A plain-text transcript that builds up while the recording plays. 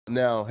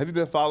Now, have you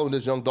been following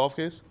this Young Dolph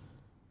case?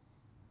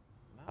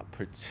 Not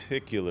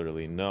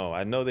particularly, no.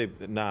 I know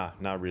nah,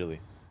 not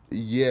really.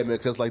 Yeah, man,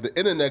 because like the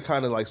internet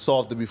kind of like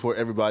solved it before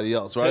everybody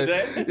else, right?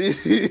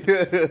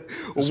 Yeah.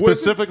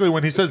 Specifically,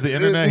 when he says the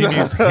internet, he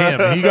means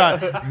him. He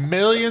got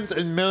millions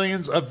and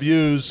millions of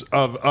views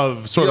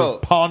of sort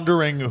of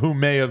pondering who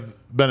may have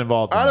been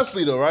involved.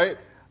 Honestly, though, right?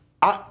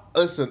 I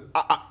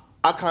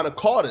kind of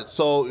caught it.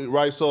 So you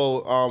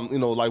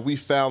know, like we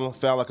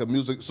found like a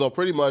music. So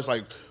pretty much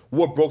like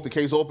what broke the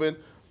case open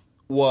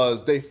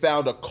was they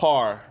found a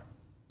car,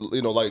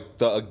 you know, like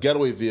a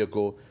getaway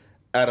vehicle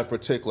at a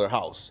particular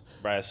house.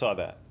 Right, I saw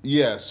that.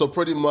 Yeah, so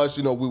pretty much,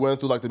 you know, we went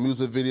through like the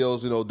music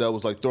videos, you know, that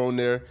was like thrown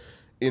there,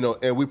 you know,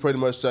 and we pretty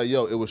much said,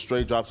 yo, it was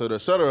straight drops, et cetera, et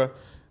cetera.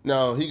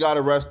 Now, he got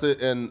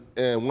arrested, and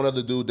one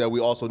other dude that we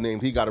also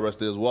named, he got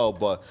arrested as well.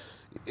 But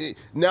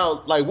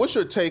now, like, what's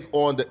your take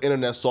on the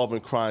internet solving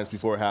crimes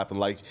before it happened?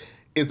 Like,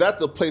 is that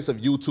the place of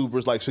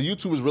YouTubers? Like, should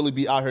YouTubers really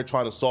be out here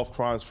trying to solve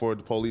crimes for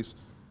the police?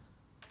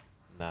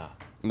 Nah.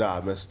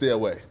 Nah, man, stay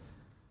away.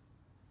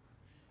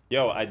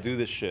 Yo, I do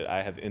this shit.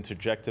 I have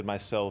interjected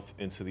myself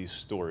into these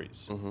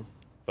stories,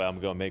 but I'm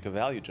going to make a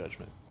value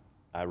judgment.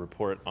 I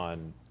report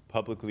on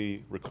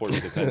publicly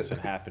recorded events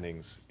and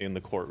happenings in the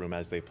courtroom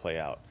as they play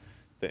out.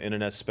 The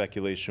internet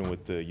speculation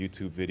with the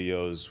YouTube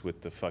videos,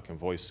 with the fucking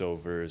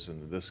voiceovers,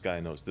 and this guy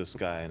knows this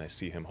guy, and I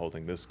see him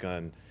holding this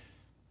gun.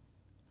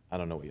 I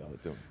don't know what y'all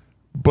are doing.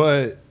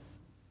 But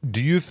do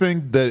you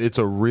think that it's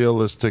a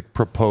realistic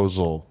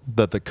proposal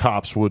that the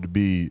cops would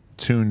be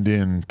tuned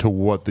in to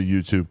what the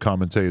YouTube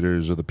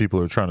commentators or the people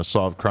who are trying to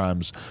solve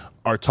crimes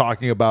are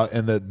talking about,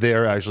 and that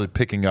they're actually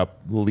picking up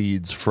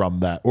leads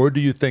from that? Or do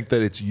you think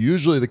that it's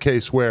usually the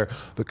case where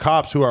the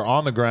cops who are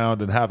on the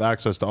ground and have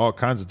access to all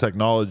kinds of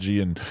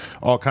technology and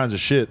all kinds of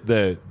shit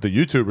that the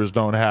YouTubers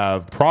don't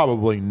have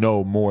probably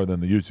know more than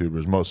the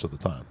YouTubers most of the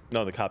time?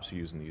 No, the cops are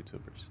using the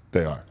YouTubers.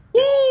 They are.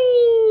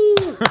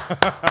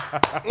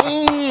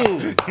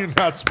 You're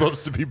not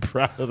supposed to be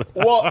proud of that.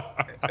 Well,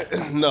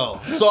 no.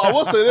 So I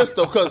will say this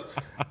though,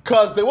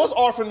 because they was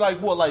offering like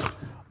what, like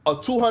a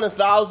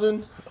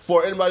 $200,000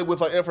 for anybody with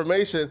like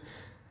information.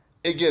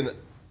 Again,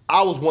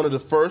 I was one of the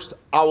first.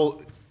 I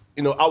will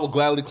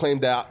gladly claim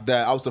that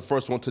I was the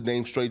first one to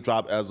name Straight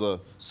Drop as a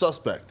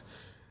suspect.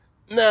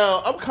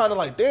 Now I'm kind of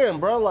like, damn,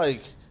 bro,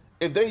 like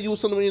if they use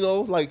something,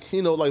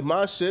 like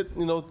my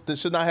shit, they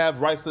should not have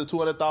rights to the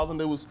 $200,000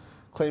 they was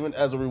claiming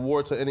as a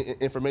reward to any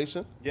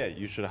information. Yeah,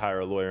 you should hire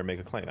a lawyer and make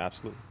a claim.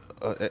 Absolutely.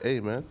 Hey,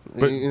 man.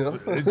 But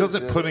it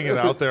doesn't putting it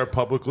out there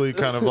publicly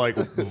kind of like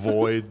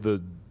void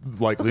the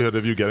likelihood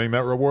of you getting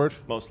that reward?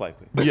 Most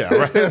likely. Yeah,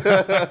 right.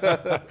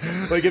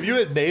 Like if you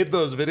had made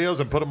those videos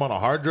and put them on a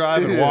hard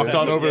drive and walked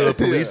on over to the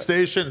police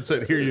station and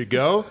said, "Here you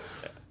go,"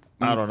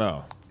 I don't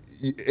know.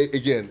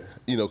 Again,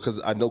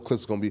 because I know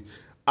Cliff's gonna be.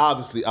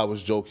 Obviously, I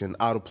was joking.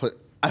 I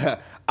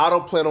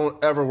don't plan on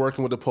ever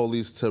working with the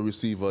police to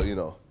receive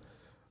a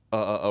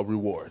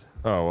reward.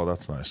 Oh, well,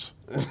 that's nice.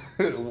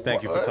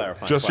 Thank you for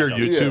clarifying. Just your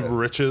YouTube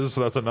riches,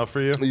 that's enough for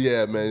you?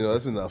 Yeah, man,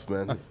 that's enough,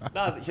 man.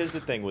 No, here's the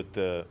thing with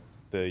the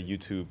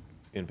YouTube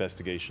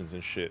investigations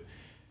and shit.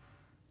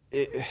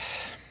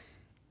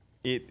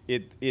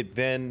 It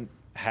then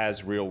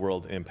has real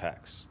world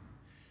impacts.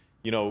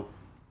 The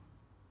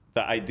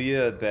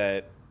idea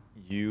that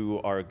you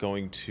are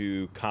going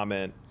to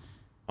comment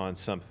on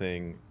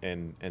something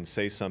and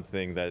say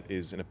something that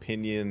is an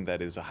opinion,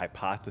 that is a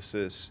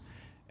hypothesis,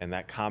 and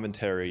that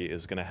commentary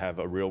is going to have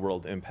a real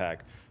world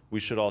impact, we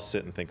should all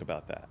sit and think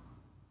about that.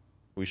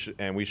 We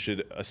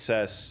should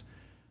assess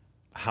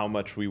how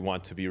much we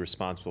want to be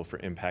responsible for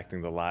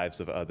impacting the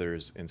lives of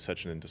others in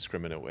such an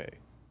indiscriminate way.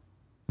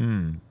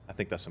 I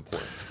think that's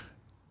important.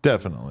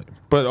 Definitely.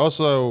 But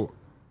also,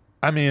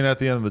 I mean, at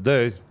the end of the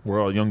day,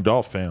 we're all Young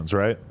Dolph fans,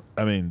 right?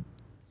 I mean,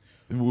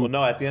 well,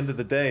 no, at the end of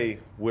the day,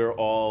 we're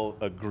all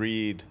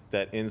agreed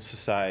that in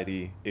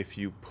society, if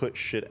you put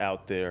shit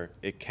out there,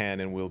 it can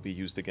and will be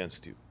used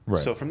against you.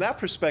 Right. So from that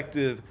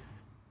perspective,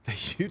 the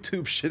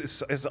YouTube shit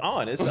is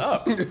on. It's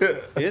up.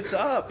 It's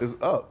up. It's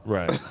up.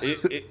 Right.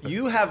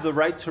 You have the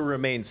right to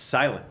remain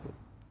silent.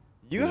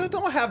 You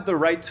don't have the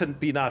right to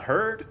be not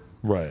heard.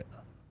 Right.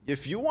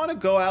 If you want to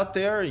go out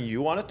there and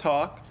you want to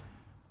talk,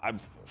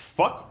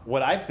 fuck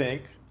what I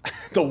think.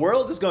 The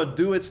world is going to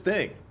do its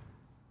thing.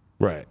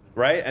 Right.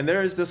 Right? And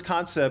there is this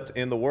concept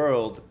in the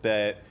world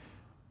that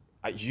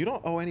you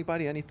don't owe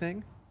anybody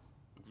anything.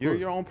 You're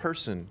your own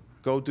person.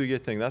 Go do your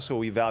thing. That's what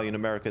we value in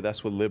America.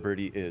 That's what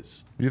liberty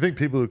is. You think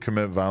people who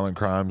commit violent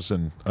crimes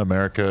in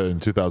America in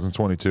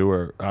 2022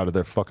 are out of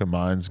their fucking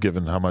minds,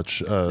 given how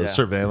much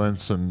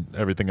surveillance and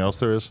everything else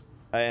there is?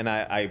 And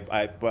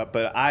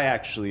but I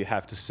actually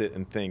have to sit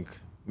and think,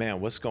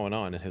 man, what's going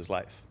on in his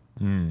life?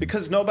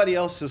 Because nobody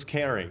else is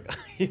caring.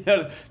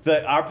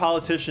 Our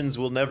politicians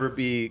will never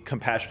be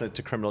compassionate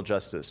to criminal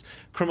justice.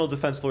 Criminal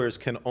defense lawyers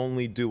can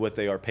only do what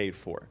they are paid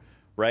for,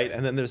 right?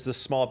 And then there's this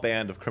small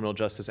band of criminal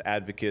justice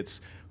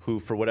advocates who,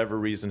 for whatever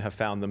reason, have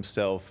found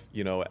themselves,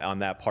 on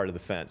that part of the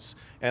fence.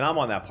 And I'm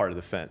on that part of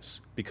the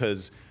fence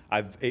because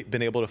I've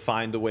been able to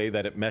find a way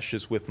that it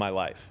meshes with my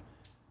life.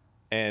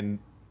 And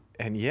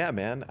And yeah,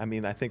 man, I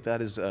mean, I think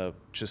that is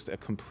just a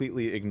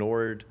completely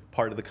ignored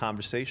part of the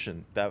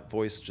conversation. That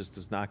voice just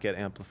does not get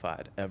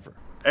amplified ever.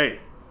 Hey,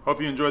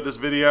 hope you enjoyed this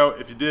video.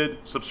 If you did,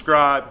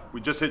 subscribe.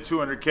 We just hit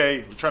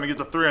 200K. We're trying to get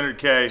to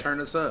 300K.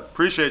 Turn us up.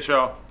 Appreciate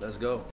y'all. Let's go.